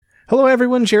Hello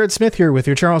everyone, Jared Smith here with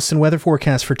your Charleston weather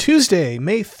forecast for Tuesday,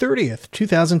 May 30th,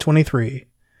 2023.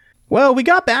 Well, we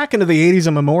got back into the 80s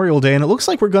on Memorial Day and it looks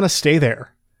like we're going to stay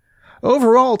there.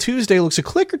 Overall, Tuesday looks a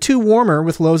click or two warmer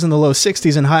with lows in the low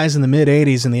 60s and highs in the mid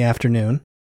 80s in the afternoon.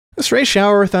 A stray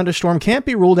shower or thunderstorm can't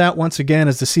be ruled out once again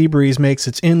as the sea breeze makes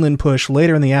its inland push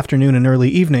later in the afternoon and early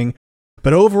evening,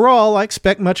 but overall, I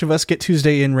expect much of us get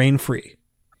Tuesday in rain-free.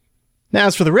 Now,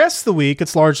 as for the rest of the week,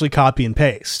 it's largely copy and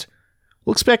paste.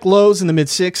 We'll expect lows in the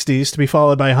mid-60s to be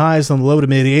followed by highs in the low to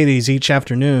mid-80s each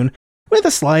afternoon, with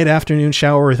a slight afternoon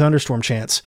shower or thunderstorm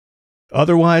chance.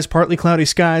 Otherwise, partly cloudy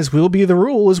skies will be the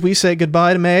rule as we say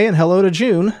goodbye to May and hello to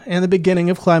June and the beginning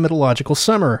of climatological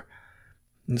summer.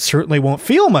 It certainly won't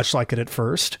feel much like it at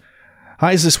first.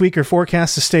 Highs this week are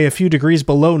forecast to stay a few degrees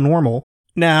below normal.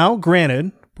 Now,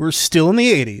 granted, we're still in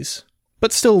the 80s,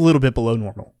 but still a little bit below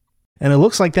normal. And it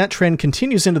looks like that trend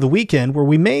continues into the weekend where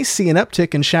we may see an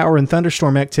uptick in shower and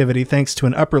thunderstorm activity thanks to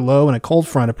an upper low and a cold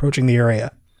front approaching the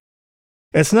area.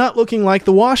 It's not looking like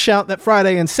the washout that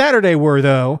Friday and Saturday were,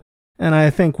 though, and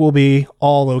I think we'll be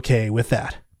all okay with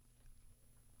that.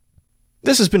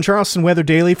 This has been Charleston Weather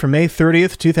Daily for May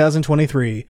 30th,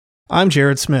 2023. I'm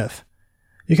Jared Smith.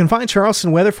 You can find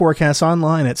Charleston weather forecasts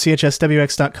online at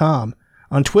chswx.com,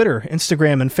 on Twitter,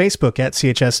 Instagram, and Facebook at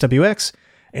chswx,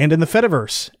 and in the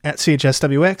Fediverse at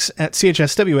chswx at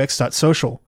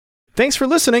chswx.social. Thanks for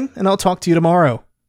listening, and I'll talk to you tomorrow.